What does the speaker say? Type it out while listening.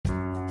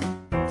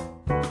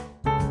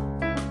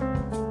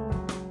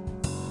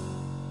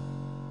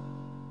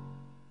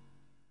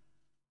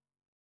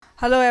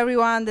Hello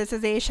everyone, this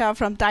is Aisha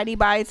from Tiny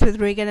Bites with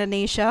Reagan and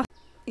Eisha.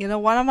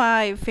 One of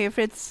my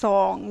favorite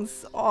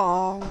songs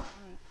from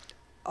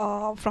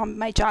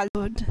my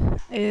childhood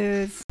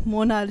is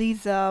Mona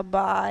Lisa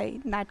by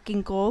Nat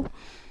King Cole.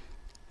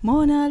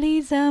 Mona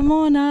Lisa,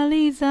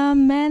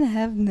 men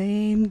have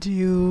named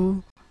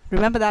you.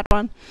 Remember that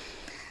one?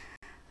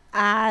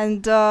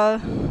 And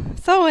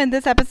so in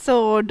this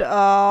episode,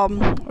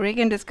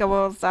 Reagan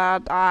discovers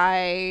that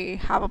I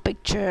have a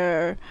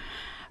picture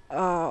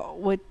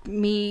with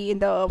me in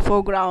the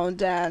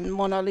foreground and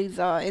Mona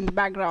Lisa in the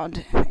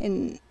background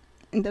in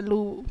the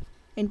Louvre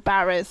in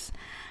Paris.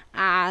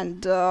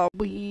 And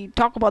we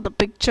talk about the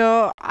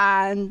picture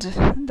and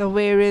the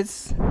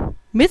various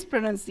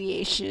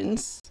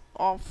mispronunciations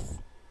of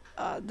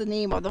the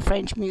name of the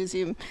French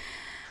museum.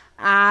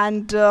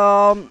 And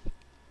then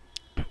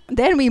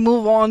we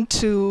move on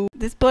to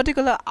this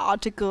particular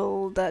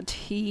article that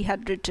he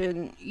had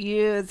written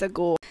years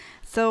ago.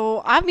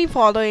 So I've been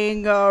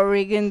following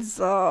Reagan's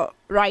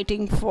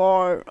writing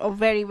for a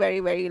very, very,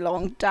 very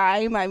long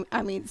time.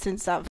 I mean,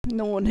 since I've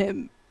known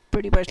him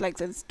pretty much like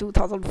since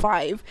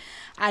 2005.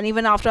 And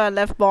even after I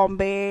left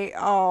Bombay,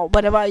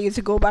 whenever I used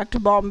to go back to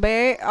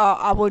Bombay,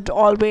 I would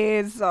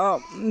always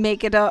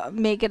make it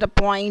a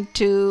point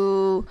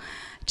to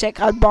check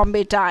out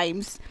Bombay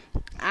Times.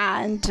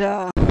 And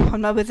on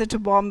my visit to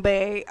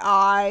Bombay,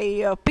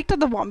 I picked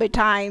up the Bombay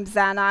Times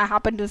and I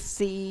happened to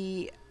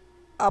see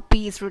a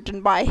piece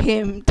written by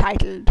him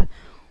titled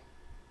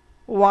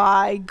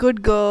 "Why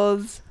Good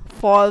Girls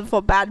Fall for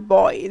Bad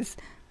Boys."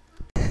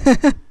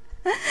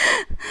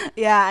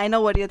 Yeah, I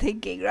know what you're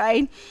thinking,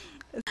 right?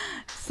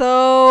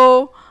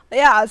 So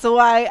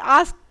I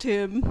asked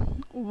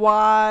him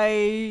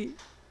why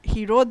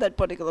he wrote that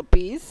particular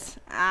piece,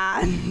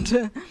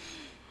 and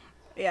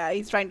yeah,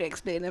 he's trying to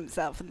explain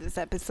himself in this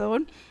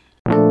episode.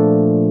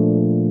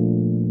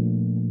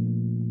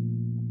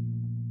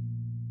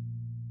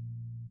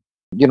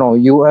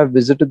 You have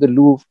visited the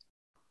Louvre,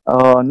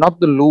 not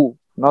the Louvre,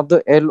 not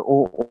the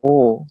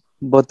Louvre,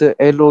 but the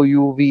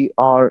Louvre,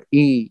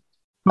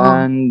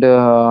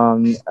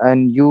 Hmm.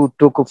 and you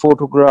took a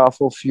photograph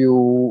of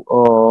you,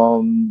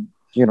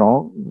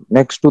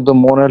 next to the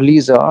Mona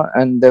Lisa,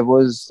 and there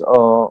was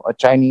a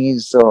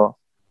Chinese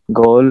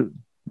girl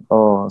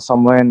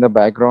somewhere in the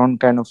background,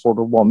 kind of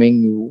photo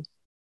bombing you.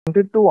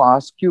 Wanted to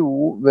ask you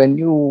when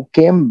you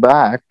came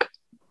back,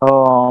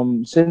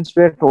 since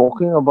we're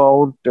talking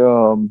about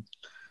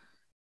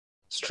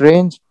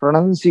strange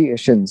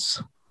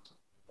pronunciations.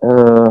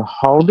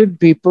 How did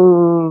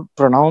people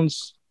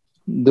pronounce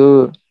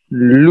the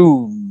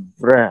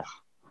Louvre?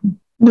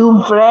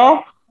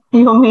 Louvre,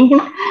 you mean?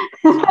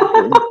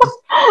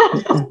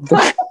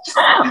 The,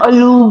 A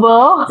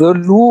Louvre, the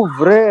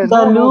Louvre,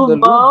 the no, no, the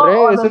Louvre Louvre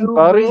or is the in Louvre?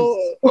 Paris.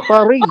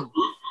 Paris.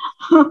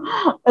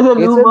 The It's in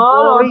Louvre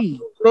or Paris.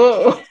 the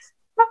Louvre?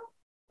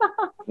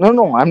 No,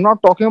 no, I'm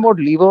not talking about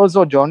levers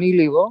or Johnny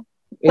Lever.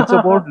 It's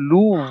about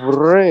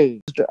Louvre.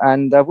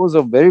 And that was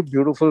a very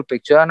beautiful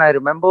picture. And I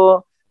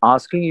remember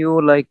asking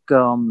you, like,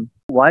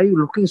 why are you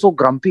looking so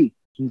grumpy?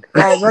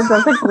 Yeah, it was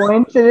just a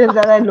coincidence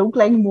that I look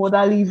like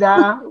Mona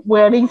Lisa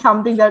wearing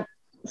something that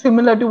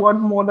similar to what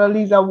Mona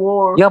Lisa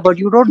wore. Yeah, but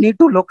you don't need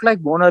to look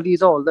like Mona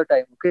Lisa all the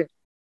time, okay?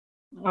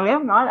 I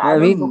am not. I I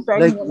don't look mean,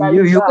 like like Mona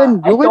you Lisa can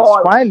you at can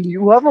all. smile. I You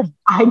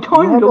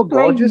don't have a look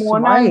like gorgeous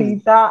Mona smile.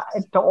 Lisa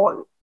at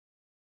all.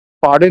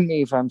 Pardon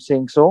me if I'm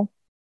saying so.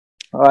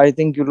 I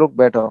think you look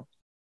better.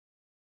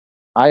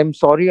 I am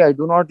sorry, I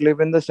do not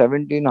live in the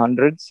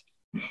 1700s.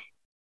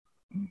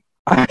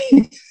 I,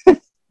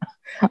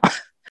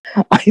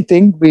 I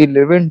think we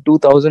live in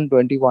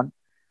 2021,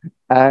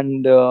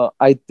 and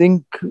I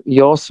think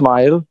your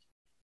smile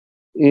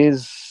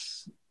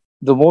is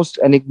the most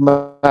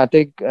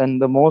enigmatic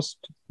and the most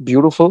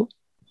beautiful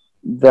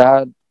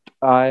that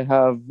I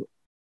have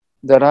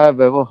I have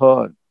ever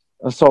heard.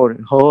 Sorry,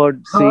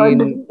 heard, Heard,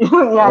 seen,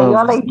 yeah,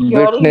 you're like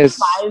hearing witnessed.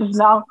 smiles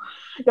now.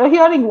 You're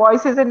hearing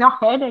voices in your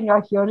head and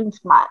you're hearing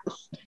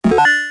smiles.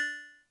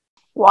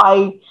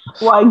 Why,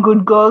 why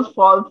good girls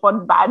fall for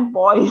bad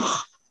boys?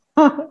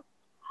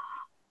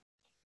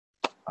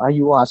 Are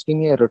you asking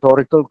me a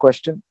rhetorical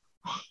question?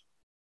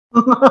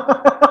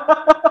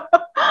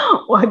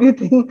 What do you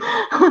think?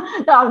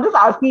 No, I'm just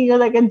asking you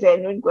like a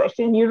genuine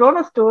question. You wrote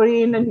a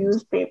story in a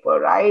newspaper,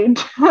 right?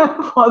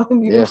 For the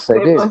Yes, I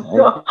did.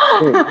 newspaper.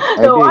 I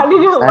So,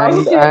 did. I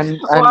did. so And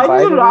why by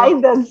did the you way,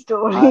 write that I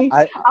story?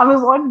 I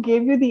mean, what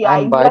gave you the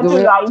and by idea the to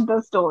way, write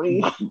the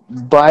story?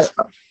 by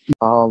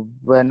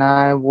when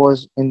I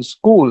was in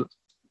school,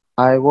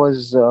 I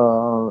was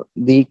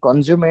the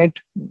consummate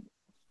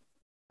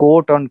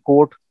quote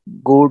unquote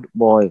good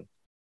boy.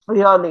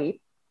 Really?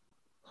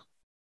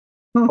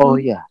 Oh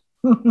yeah,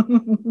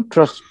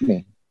 trust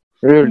me,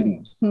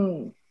 really.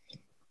 Hmm.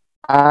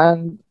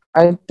 And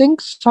I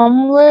think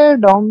somewhere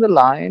down the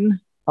line,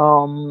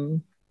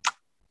 um,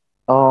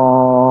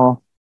 uh,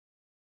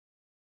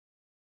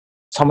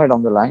 somewhere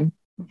down the line,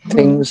 Hmm.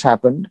 things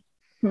happened.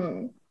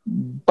 Hmm.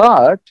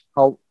 But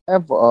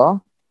however,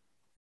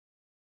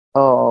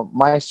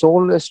 my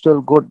soul is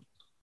still good.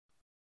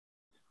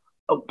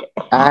 Okay.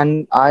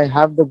 And I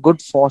have the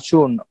good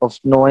fortune of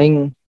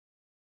knowing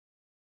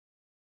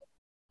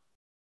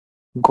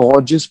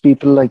gorgeous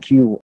people like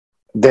you.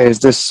 There's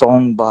this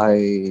song by,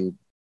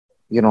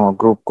 a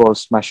group called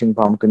Smashing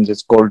Pumpkins.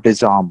 It's called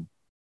Disarm.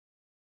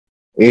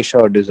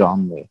 Eisha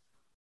disarmed me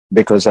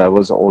because I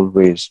was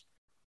always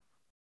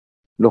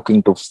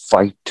looking to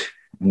fight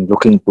and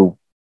looking to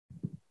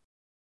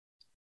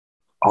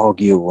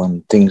argue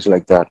and things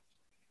like that.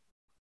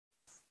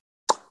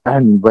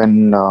 And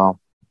when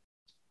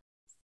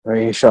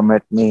Eisha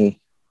met me,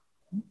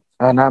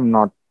 and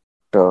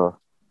uh,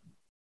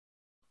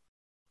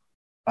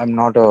 I'm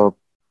not a,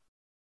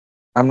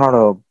 I'm not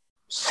a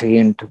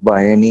saint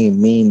by any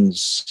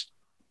means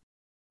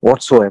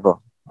whatsoever.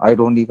 I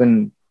don't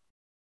even,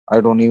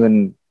 I don't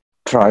even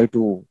try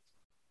to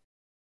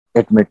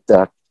admit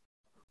that.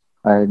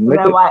 I admit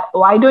Then it.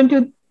 why don't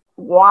you?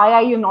 Why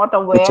are you not It's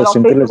aware as of it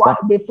simple as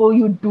that. before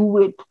you do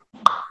it?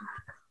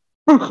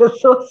 You're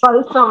so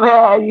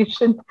self-aware. You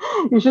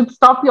should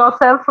stop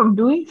yourself from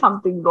doing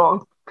something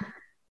wrong,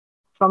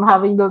 from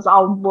having those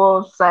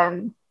outbursts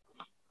and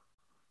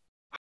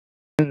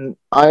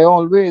I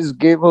always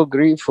gave her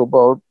grief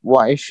about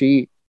why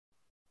she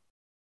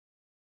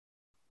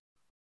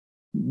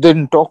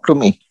didn't talk to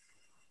me.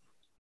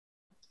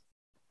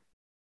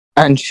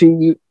 And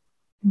she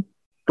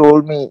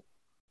told me,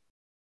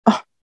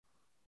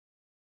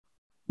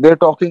 they're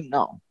talking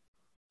now.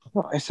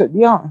 I said,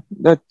 yeah,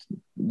 that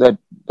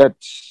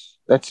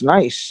that's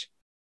nice.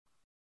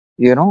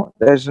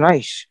 That's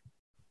nice.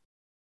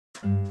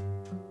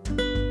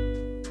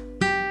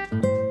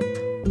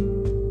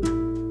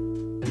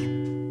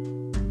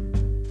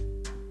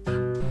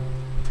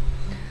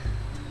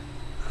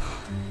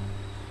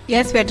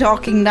 Yes, we're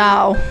talking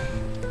now,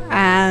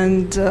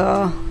 and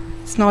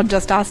it's not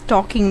just us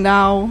talking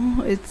now.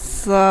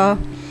 It's what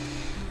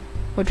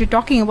we're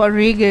talking about.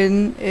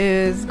 Reagan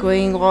is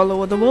going all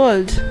over the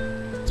world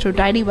through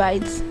tiny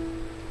bites,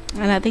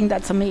 and I think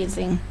that's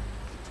amazing.